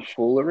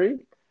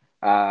tomfoolery.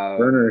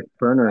 Burner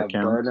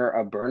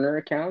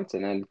account,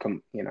 and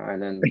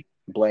then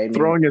blaming,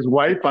 throwing his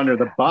wife under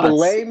the bus,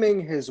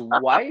 blaming his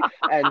wife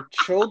and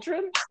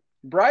children.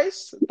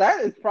 Bryce,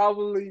 that is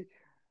probably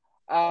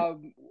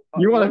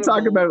you want to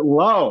talk about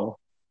low.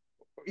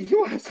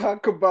 You want to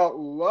talk about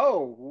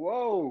low.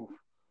 Whoa.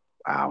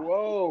 Wow.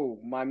 Whoa,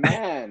 my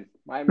man.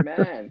 Now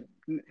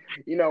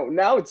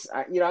it's,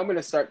 I'm going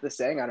to start the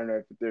saying. I don't know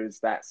if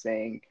there's that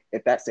saying,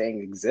 if that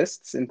saying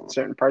exists in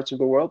certain parts of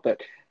the world,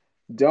 but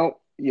don't,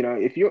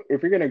 if you're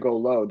going to go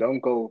low, don't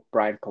go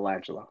Brian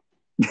Colangelo.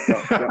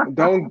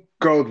 Don't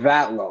go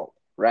that low,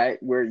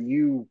 right? Where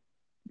you,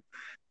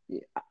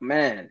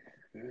 man.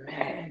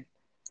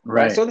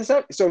 Right.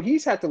 So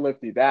he's had to live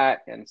through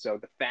that. And so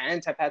the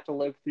fans have had to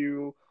live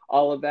through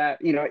all of that.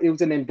 It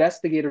was an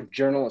investigative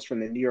journalist from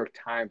the New York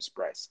Times,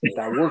 Bryce,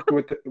 that worked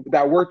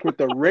with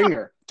the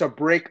Ringer to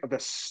break the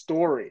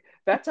story.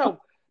 That's how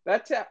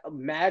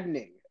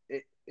maddening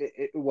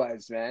it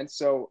was, man.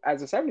 So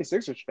as a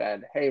 76ers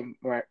fan, hey,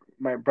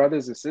 my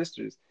brothers and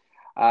sisters,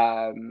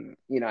 I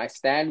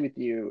stand with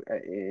you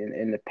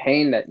in the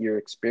pain that you're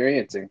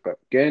experiencing, but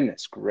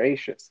goodness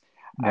gracious.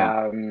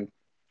 Yeah.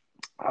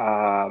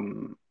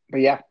 But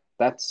yeah,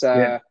 that's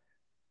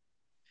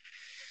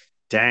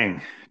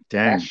dang.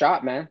 That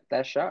shot, man.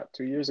 That shot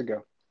 2 years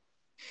ago.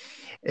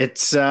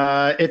 It's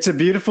a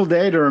beautiful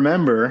day to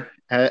remember.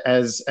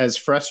 As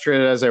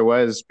frustrated as I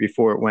was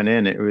before it went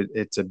in,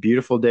 it's a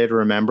beautiful day to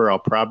remember. I'll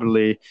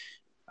probably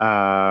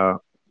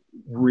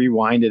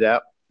rewind it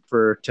up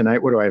for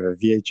tonight. What do I have, a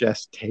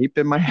VHS tape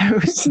in my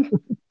house?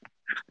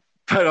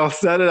 But I'll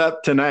set it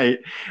up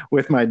tonight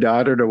with my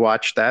daughter to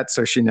watch that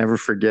so she never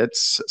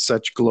forgets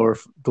such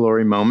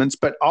glory moments,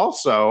 but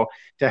also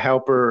to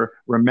help her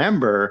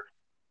remember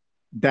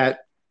that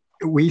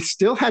we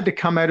still had to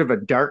come out of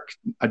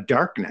a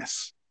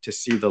darkness to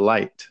see the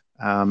light.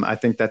 I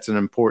think that's an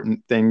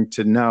important thing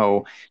to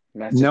know,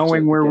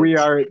 knowing where we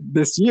are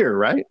this year,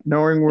 right?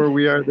 Knowing where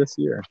we are this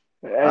year.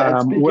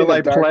 Will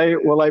I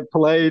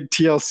play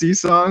TLC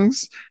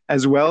songs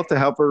as well to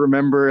help her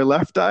remember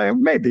Left Eye?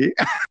 Maybe.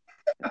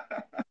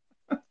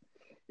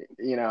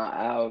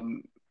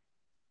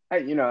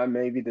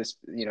 Maybe this,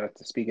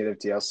 speaking of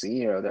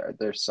TLC,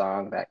 their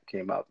song that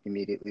came up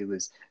immediately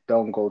was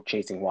 "Don't Go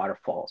Chasing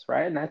Waterfalls,"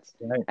 right? And that's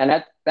right.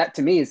 And that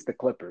to me is the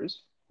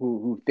Clippers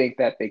who think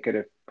that they could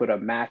have put a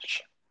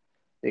match,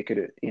 they could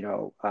have,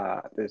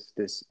 this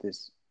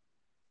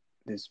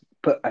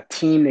put a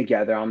team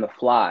together on the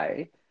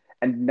fly,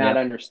 and not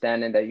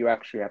understanding that you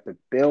actually have to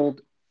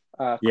build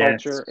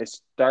culture. It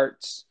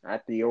starts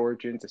at the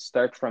origins. It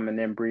starts from an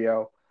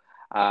embryo.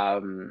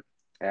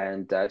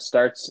 And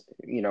starts,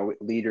 with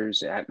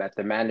leaders at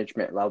the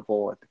management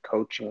level, at the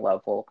coaching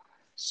level.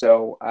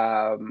 So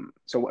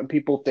when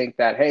people think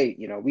that, hey,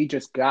 we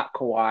just got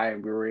Kawhi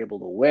and we were able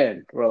to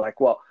win, we're like,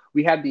 well,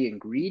 we had the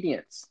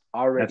ingredients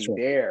already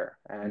there.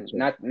 And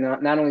not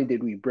only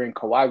did we bring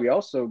Kawhi, we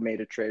also made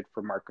a trade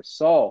for Marc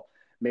Gasol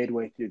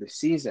midway through the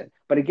season.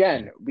 But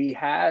again, we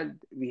had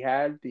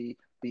the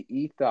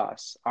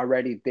ethos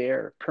already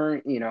there,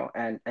 current,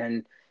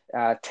 and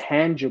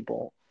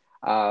tangible.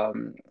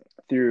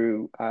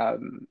 Through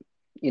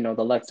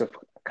the likes of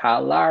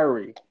Kyle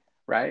Lowry,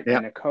 right,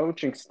 and the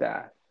coaching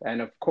staff,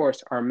 and of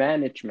course our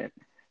management.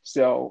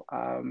 So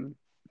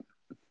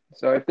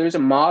if there's a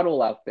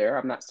model out there,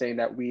 I'm not saying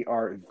that we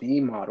are the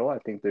model. I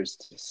think there's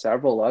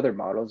several other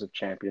models of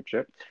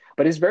championship,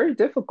 but it's very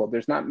difficult.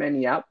 There's not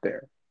many out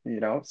there,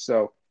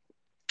 So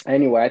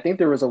Anyway, I think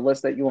there was a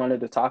list that you wanted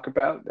to talk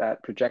about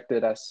that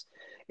projected us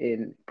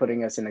in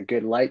putting us in a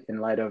good light in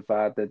light of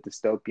the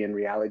dystopian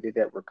reality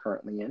that we're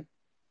currently in.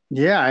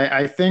 Yeah,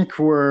 I think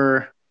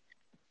we're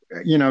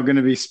going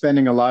to be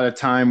spending a lot of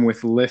time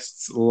with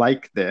lists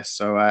like this.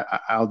 So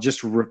I'll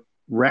just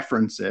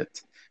reference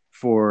it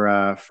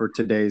for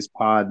today's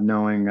pod,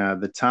 knowing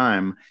the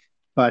time.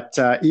 But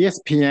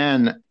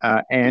ESPN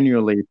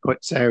annually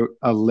puts out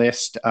a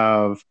list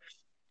of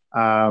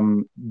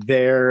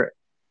their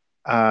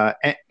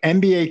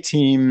NBA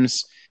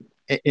teams,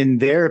 in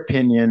their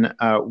opinion,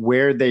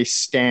 where they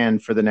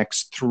stand for the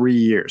next 3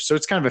 years. So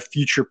it's kind of a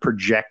future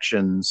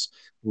projections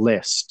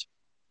list.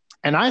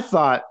 And I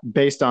thought,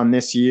 based on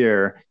this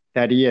year,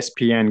 that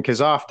ESPN,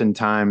 because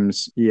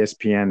oftentimes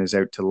ESPN is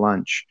out to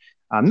lunch,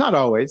 not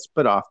always,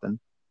 but often,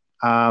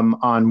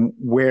 on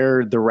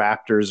where the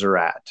Raptors are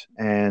at.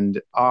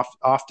 And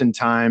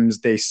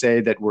oftentimes they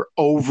say that we're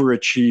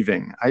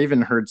overachieving. I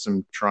even heard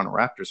some Toronto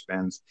Raptors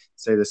fans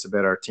say this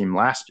about our team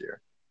last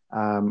year.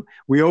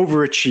 We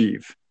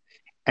overachieve.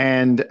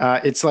 And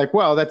it's like,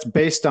 well, that's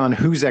based on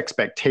whose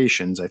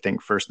expectations, I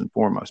think, first and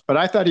foremost. But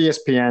I thought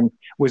ESPN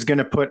was going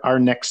to put our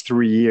next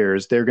 3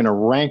 years, they're going to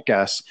rank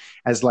us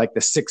as like the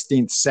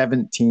 16th,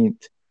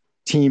 17th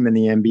team in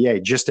the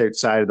NBA, just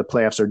outside of the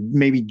playoffs, or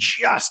maybe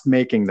just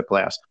making the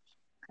playoffs.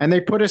 And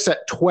they put us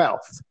at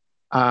 12th.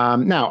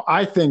 Now,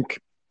 I think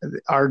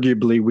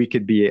arguably we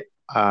could be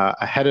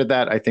ahead of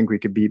that. I think we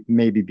could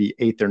maybe be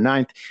 8th or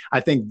 9th. I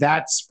think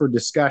that's for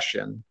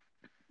discussion.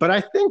 But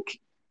I think,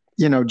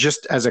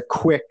 just as a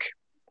quick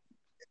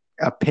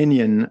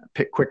opinion,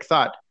 quick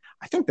thought,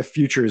 I think the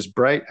future is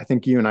bright. I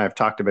think you and I have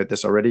talked about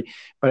this already,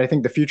 but I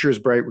think the future is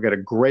bright. We've got a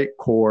great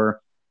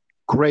core,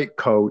 great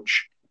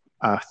coach,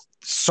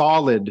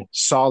 solid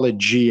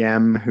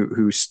GM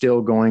who's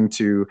still going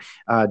to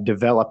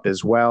develop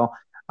as well.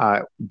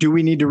 Do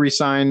we need to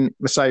re-sign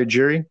Masai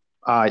Ujiri?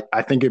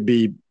 I think it'd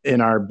be in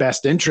our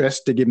best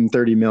interest to give him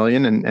 $30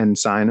 million and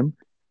sign him.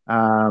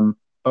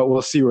 But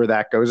we'll see where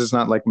that goes. It's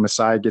not like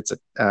Masai gets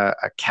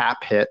a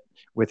cap hit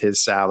with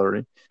his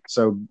salary.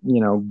 So,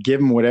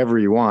 give him whatever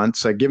he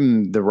wants. Give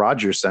him the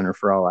Rogers Center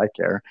for all I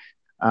care.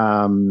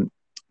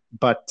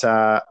 But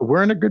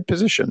we're in a good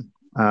position.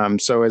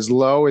 So as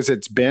low as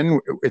it's been,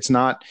 it's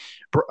not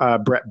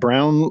Brett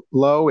Brown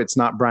low. It's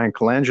not Brian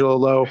Colangelo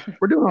low.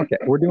 We're doing okay.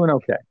 We're doing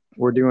okay.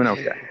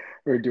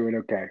 We're doing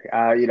okay.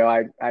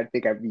 I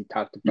think we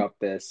talked about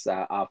this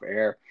off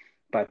air,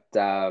 but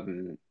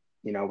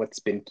what's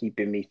been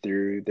keeping me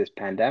through this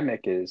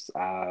pandemic is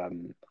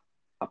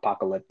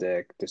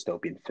apocalyptic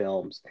dystopian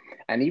films.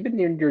 And even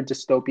in your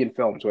dystopian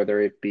films,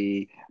 whether it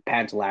be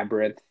Pan's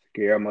Labyrinth,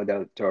 Guillermo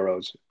del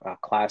Toro's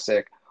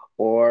classic,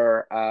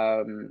 or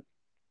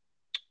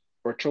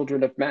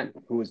Children of Men,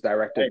 who was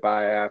directed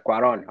by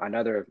Cuaron,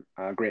 another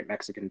great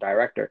Mexican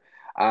director.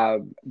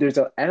 There's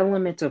an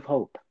element of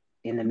hope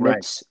in the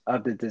midst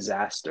of the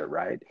disaster,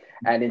 right?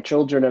 And in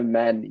Children of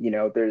Men,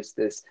 there's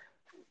this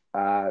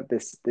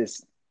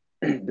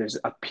there's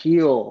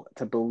appeal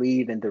to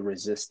believe in the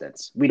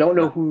resistance. We don't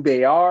know who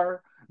they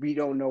are. We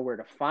don't know where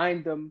to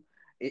find them.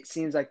 It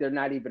seems like they're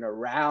not even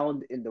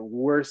around in the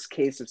worst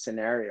case of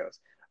scenarios.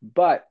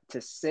 But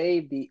to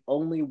save the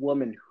only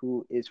woman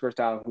who is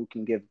fertile, who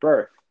can give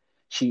birth,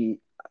 she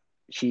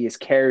is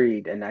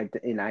carried and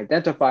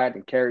identified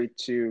and carried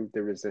to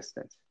the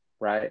resistance,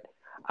 right?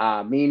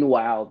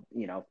 Meanwhile,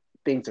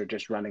 things are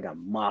just running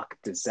amok,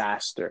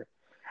 disaster.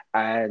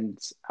 And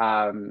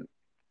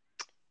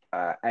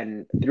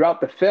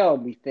throughout the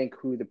film, we think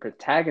who the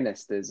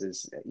protagonist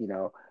is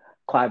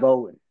Clive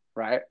Owen,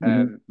 right?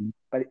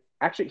 But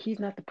actually, he's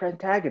not the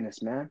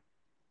protagonist, man.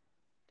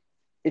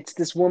 It's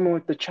this woman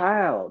with the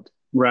child,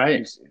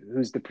 right?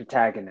 Who's the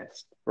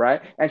protagonist,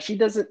 right? And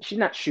she's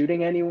not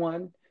shooting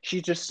anyone.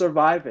 She's just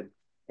surviving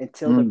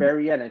until the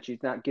very end, and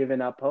she's not giving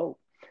up hope.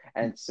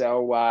 And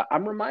so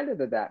I'm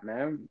reminded of that,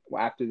 man,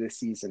 after this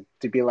season,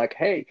 to be like,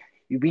 hey,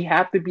 we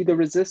have to be the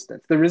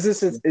resistance. The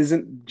resistance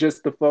isn't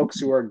just the folks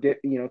who are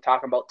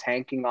talking about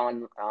tanking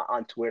on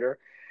Twitter.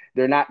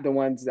 They're not the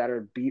ones that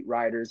are beat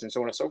writers and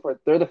so on and so forth.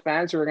 They're the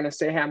fans who are going to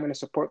say, hey, I'm going to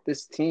support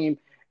this team,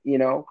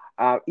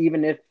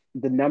 even if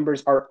the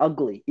numbers are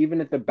ugly,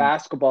 even if the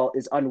basketball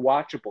is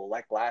unwatchable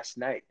like last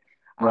night.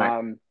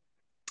 Right.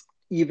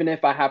 Even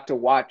if I have to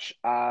watch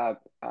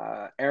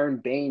Aaron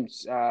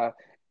Baines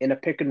in a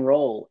pick and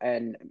roll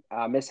and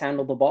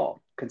mishandle the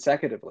ball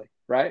consecutively,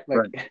 right?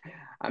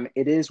 I mean,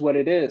 it is what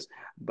it is.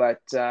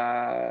 But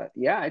I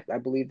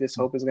believe this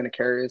hope is going to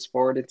carry us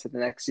forward into the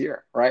next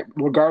year, right?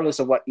 Regardless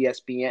of what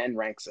ESPN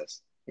ranks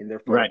us in their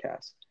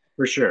forecast.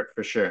 Right.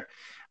 For sure.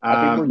 I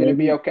think we're going to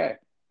be okay.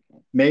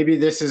 Maybe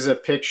this is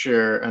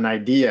an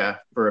idea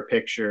for a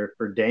picture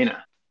for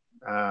Dana,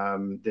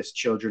 this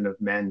Children of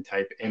Men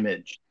type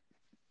image.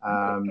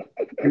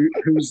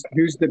 Who's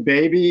the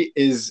baby?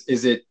 Is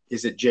it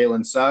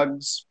Jalen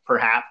Suggs?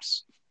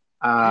 Perhaps.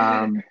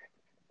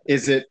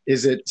 Is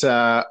it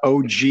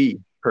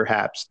OG?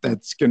 Perhaps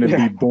that's going to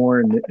be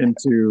born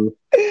into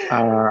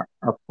a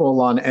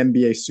full-on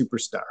NBA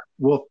superstar.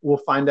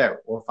 We'll find out.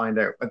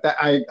 But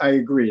I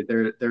agree.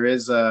 There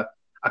is a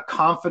a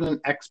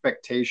confident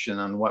expectation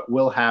on what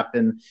will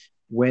happen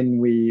when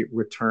we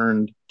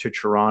returned to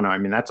Toronto. I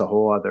mean, that's a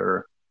whole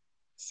other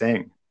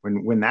thing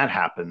when that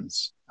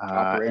happens.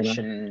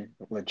 Operation,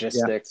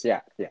 logistics,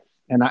 yeah.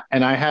 And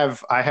I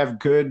have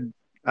good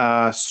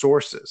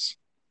sources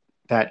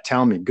that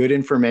tell me, good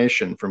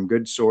information from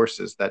good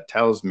sources that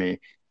tells me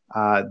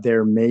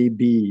there may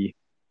be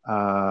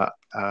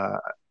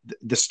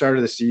the start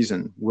of the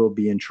season will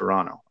be in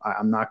Toronto.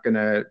 I'm not going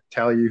to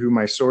tell you who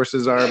my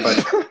sources are,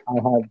 but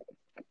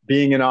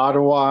being in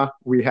Ottawa,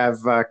 we have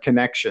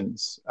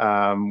connections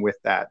with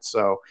that.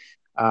 So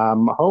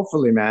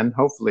hopefully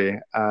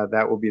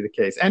that will be the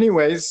case.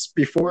 Anyways,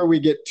 before we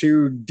get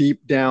too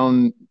deep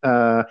down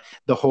the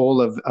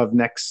hole of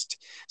next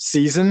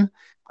season,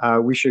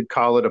 we should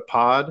call it a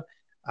pod.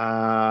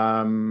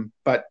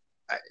 But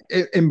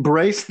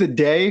embrace the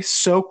day,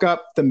 soak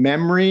up the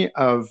memory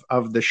of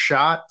the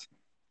shot,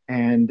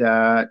 and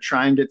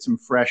try and get some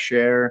fresh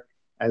air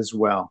as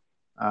well.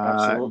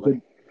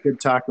 Absolutely.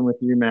 Good talking with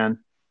you, man.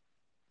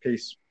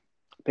 Peace.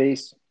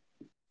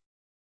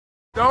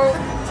 Don't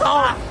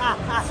talk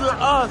to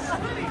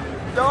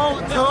us.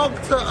 Don't talk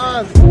to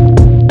us.